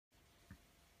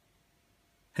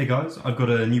Hey guys, I've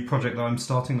got a new project that I'm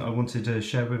starting that I wanted to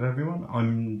share with everyone.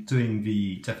 I'm doing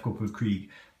the Death Korp of Krieg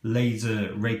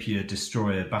Laser Rapier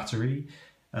Destroyer Battery.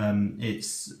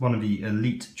 It's one of the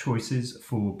elite choices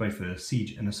for both the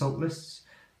siege and assault lists.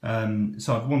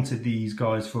 So I've wanted these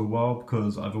guys for a while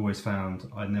because I've always found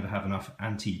I never have enough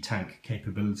anti-tank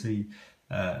capability,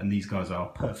 and these guys are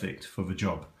perfect for the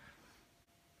job.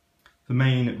 The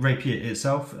main rapier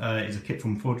itself is a kit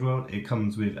from Forge World. It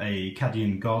comes with a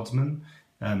Cadian guardsman.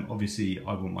 Obviously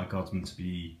I want my guardsman to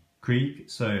be Krieg,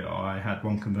 so I had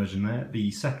one conversion there. The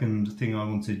second thing I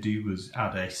wanted to do was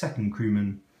add a second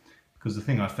crewman, because the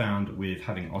thing I found with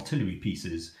having artillery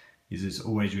pieces is it's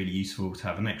always really useful to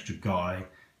have an extra guy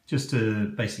just to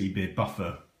basically be a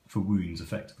buffer for wounds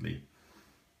effectively.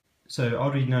 So I'd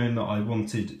already known that I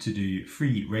wanted to do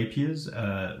 3 rapiers,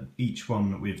 each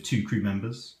one with 2 crew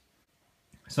members.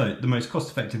 So the most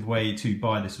cost-effective way to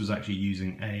buy this was actually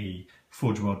using a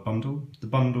Forge World bundle. The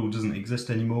bundle doesn't exist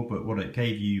anymore, but what it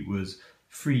gave you was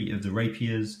 3 of the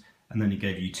rapiers, and then it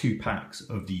gave you 2 packs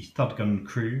of the thud gun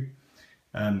crew,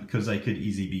 because they could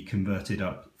easily be converted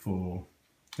up for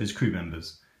as crew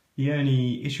members. The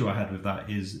only issue I had with that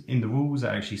is in the rules it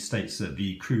actually states that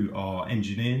the crew are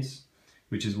engineers,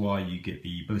 which is why you get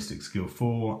the ballistic skill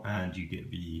 4 and you get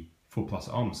the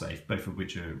 4+ armor safe, both of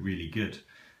which are really good.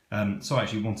 So I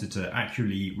actually wanted to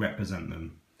accurately represent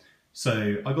them.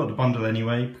 So I got the bundle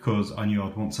anyway because I knew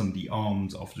I'd want some of the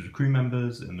arms after the crew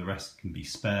members and the rest can be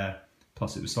spare,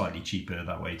 plus it was slightly cheaper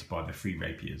that way to buy the 3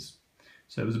 rapiers.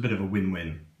 So it was a bit of a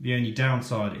win-win. The only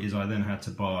downside is I then had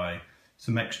to buy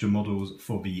some extra models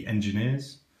for the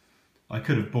engineers. I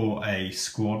could have bought a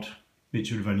squad,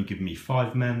 which would have only given me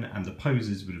 5 men, and the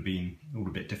poses would have been all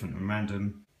a bit different and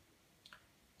random.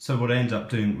 So what I ended up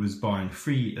doing was buying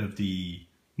 3 of the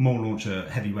mole launcher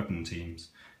heavy weapon teams.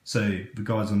 So the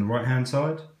guys on the right hand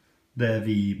side, they're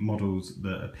the models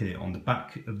that appear on the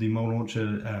back of the mole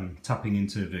launcher, tapping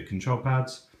into the control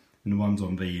pads, and the ones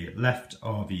on the left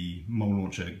are the mole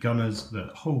launcher gunners that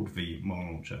hold the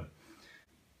mole launcher.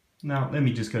 Now let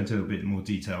me just go into a bit more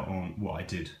detail on what I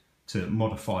did to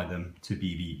modify them to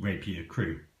be the rapier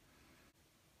crew.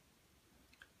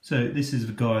 So this is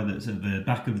the guy that's at the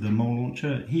back of the mole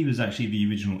launcher. He was actually the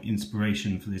original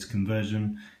inspiration for this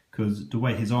conversion, because the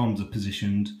way his arms are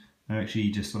positioned, they actually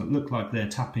just look like they're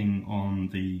tapping on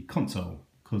the console,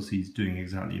 because he's doing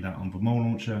exactly that on the mole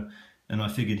launcher, and I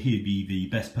figured he'd be the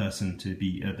best person to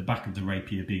be at the back of the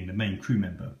rapier, being the main crew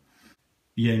member.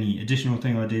 The only additional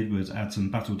thing I did was add some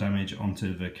battle damage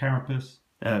onto the carapace.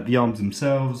 The arms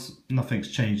themselves,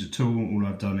 nothing's changed at all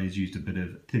I've done is used a bit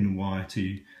of thin wire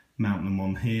to mount them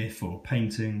on here for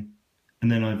painting.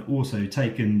 And then I've also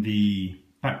taken the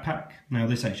backpack. Now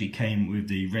this actually came with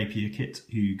the rapier kit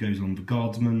who goes on the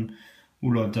guardsman.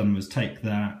 All I've done was take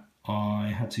that.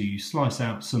 I had to slice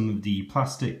out some of the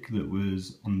plastic that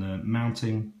was on the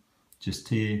mounting just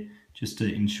here, just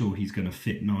to ensure he's going to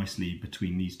fit nicely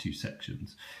between these 2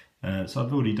 sections. So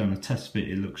I've already done a test fit,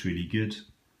 it looks really good,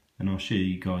 and I'll show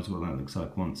you guys what that looks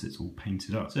like once it's all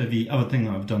painted up. So the other thing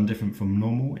that I've done different from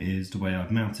normal is the way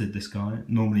I've mounted this guy.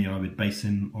 Normally I would base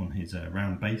him on his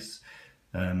round base,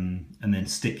 and then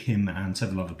stick him and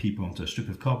several other people onto a strip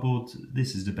of cardboard.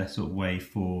 This is the best sort of way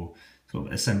for sort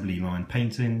of assembly line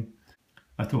painting.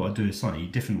 I thought I'd do a slightly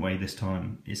different way this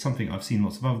time. It's something I've seen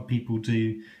lots of other people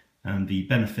do, and the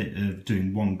benefit of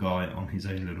doing one guy on his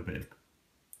own little bit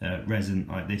of resin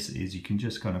like this is you can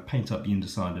just kind of paint up the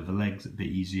underside of the legs a bit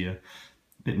easier,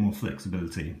 a bit more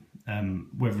flexibility.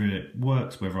 Whether it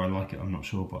works, whether I like it, I'm not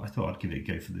sure, but I thought I'd give it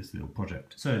a go for this little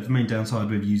project. So the main downside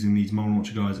with using these mole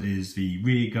launcher guys is the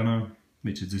rear gunner,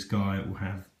 which is this guy, will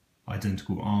have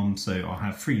identical arms, so I'll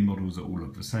have 3 models that all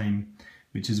look the same,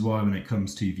 which is why when it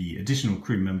comes to the additional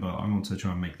crew member, I want to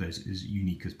try and make those as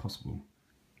unique as possible.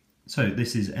 So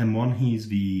this is M1, he's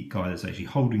the guy that's actually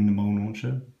holding the mole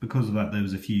launcher. Because of that there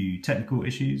was a few technical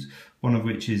issues, one of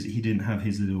which is he didn't have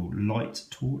his little light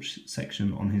torch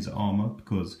section on his armour,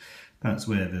 because that's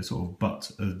where the sort of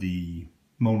butt of the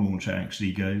mole launcher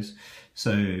actually goes.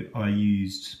 So I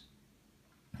used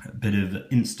a bit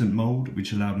of instant mould,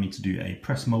 which allowed me to do a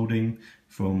press moulding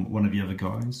from one of the other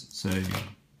guys. So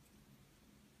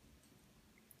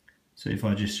if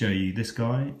I just show you this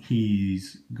guy,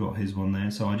 he's got his one there.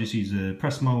 So I just use a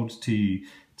press mould to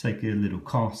take a little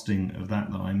casting of that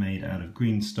I made out of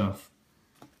green stuff,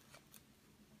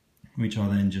 which I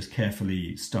then just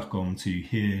carefully stuck onto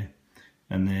here,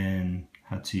 and then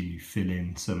had to fill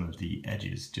in some of the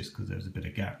edges just because there was a bit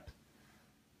of gap.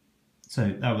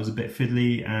 So that was a bit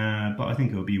fiddly, but I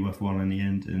think it'll be worthwhile in the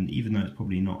end, and even though it's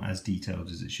probably not as detailed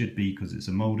as it should be because it's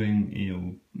a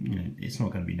moulding, it's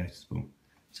not going to be noticeable.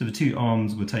 So the two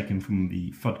arms were taken from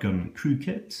the FUD gun crew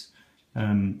kit.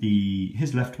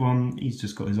 His left one, he's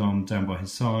just got his arm down by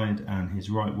his side, and his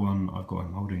right one, I've got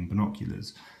him holding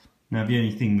binoculars. Now the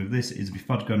only thing with this is the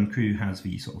FUD gun crew has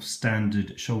the sort of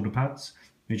standard shoulder pads,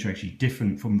 which are actually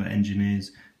different from the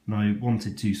engineers, and I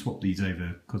wanted to swap these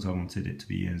over because I wanted it to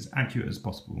be as accurate as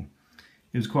possible.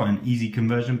 It was quite an easy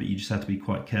conversion, but you just had to be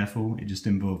quite careful. It just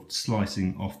involved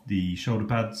slicing off the shoulder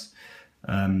pads,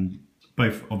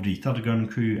 both of the FUD gun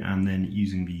crew, and then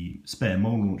using the spare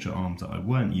mole launcher arms that I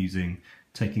weren't using,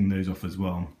 taking those off as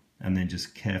well, and then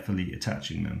just carefully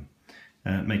attaching them,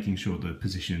 making sure the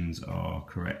positions are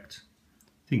correct.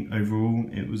 I think overall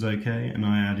it was okay, and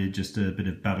I added just a bit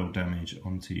of battle damage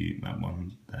onto that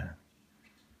one there.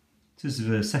 So this is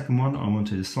the second one. I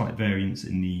wanted a slight variance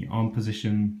in the arm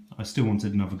position. I still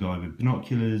wanted another guy with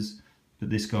binoculars,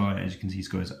 but this guy, as you can see, he's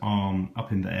got his arm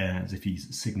up in the air as if he's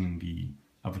signalling the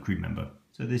other crew member.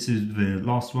 So this is the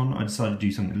last one. I decided to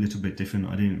do something a little bit different.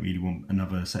 I didn't really want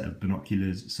another set of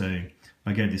binoculars, so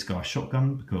I gave this guy a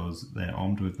shotgun because they're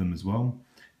armed with them as well.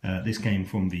 This came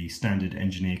from the standard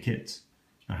engineer kit.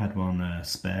 I had one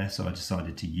spare, so I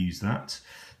decided to use that.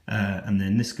 And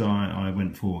then this guy, I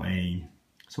went for a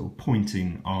sort of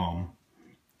pointing arm.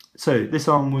 So this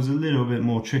arm was a little bit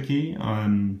more tricky.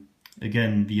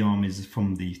 Again, the arm is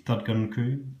from the FUD gun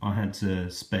crew. I had a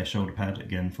spare shoulder pad,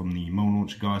 again from the mole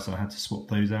launcher guy, so I had to swap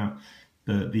those out.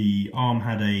 But the arm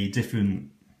had a different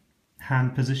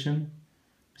hand position.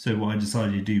 So what I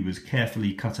decided to do was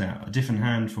carefully cut out a different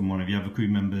hand from one of the other crew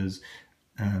members,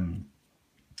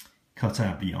 cut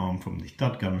out the arm from the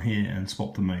FUD gun here and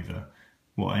swap them over.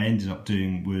 What I ended up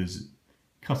doing was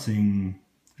cutting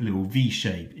a little V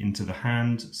shape into the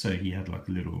hand, so he had like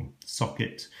a little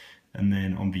socket. And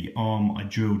then on the arm I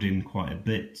drilled in quite a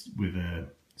bit with a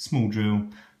small drill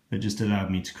that just allowed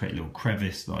me to create a little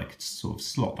crevice that I could sort of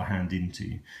slot the hand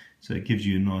into. So it gives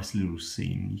you a nice little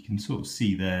seam. You can sort of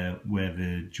see there where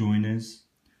the join is.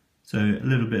 So a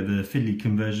little bit of a fiddly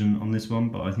conversion on this one,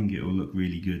 but I think it will look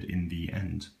really good in the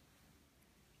end.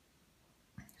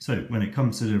 So when it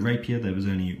comes to the Rapier, there was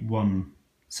only one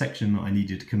section that I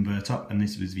needed to convert up, and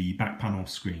this was the back panel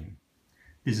screen.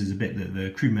 This is a bit that the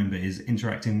crew member is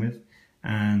interacting with,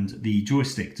 and the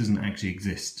joystick doesn't actually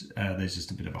exist. There's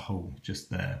just a bit of a hole just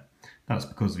there. That's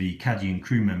because the caddy and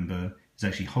crew member is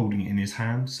actually holding it in his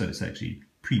hand, so it's actually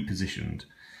pre-positioned.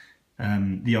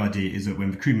 The idea is that when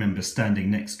the crew member's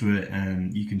standing next to it,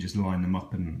 and you can just line them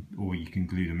up, or you can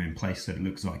glue them in place so it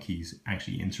looks like he's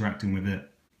actually interacting with it.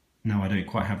 Now I don't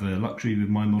quite have the luxury with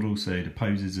my model, so the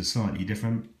poses are slightly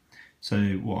different. So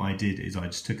what I did is I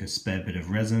just took a spare bit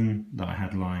of resin that I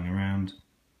had lying around,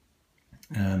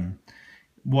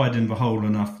 widened the hole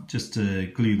enough just to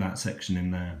glue that section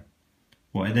in there.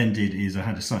 What I then did is I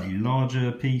had a slightly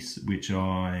larger piece which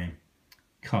I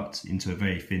cut into a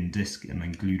very thin disc and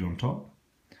then glued on top.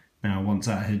 Now once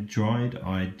that had dried,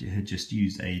 I had just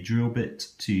used a drill bit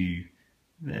to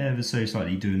ever so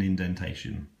slightly do an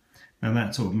indentation. Now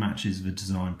that sort of matches the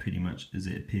design pretty much as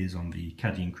it appears on the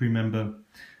caddy and crew member.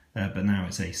 But now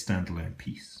it's a standalone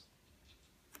piece.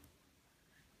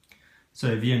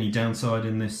 So the only downside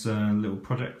in this little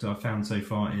project I've found so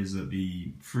far is that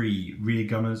the three rear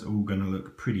gunners are all going to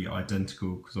look pretty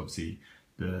identical, because obviously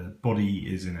the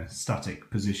body is in a static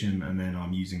position and then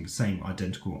I'm using the same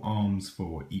identical arms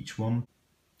for each one.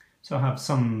 So I have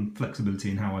some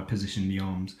flexibility in how I position the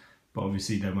arms, but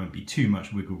obviously there won't be too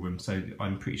much wiggle room, so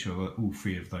I'm pretty sure that all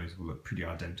three of those will look pretty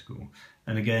identical.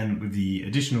 And again, with the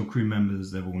additional crew members,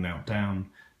 they're all now down.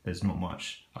 There's not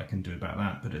much I can do about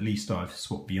that, but at least I've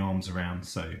swapped the arms around,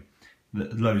 so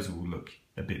those will look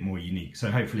a bit more unique. So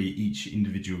hopefully each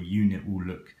individual unit will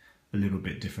look a little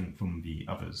bit different from the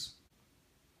others.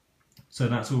 So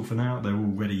that's all for now. They're all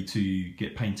ready to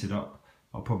get painted up.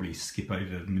 I'll probably skip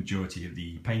over the majority of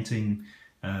the painting,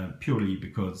 purely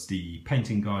because the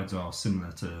painting guides are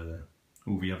similar to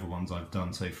all the other ones I've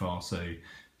done so far. So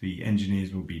the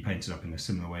engineers will be painted up in a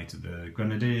similar way to the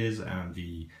grenadiers, and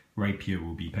the Rapier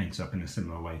will be painted up in a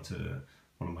similar way to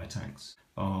one of my tanks.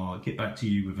 I'll get back to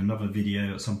you with another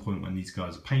video at some point when these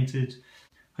guys are painted.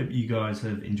 Hope you guys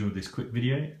have enjoyed this quick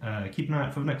video. Keep an eye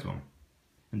out for the next one.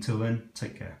 Until then,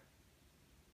 take care.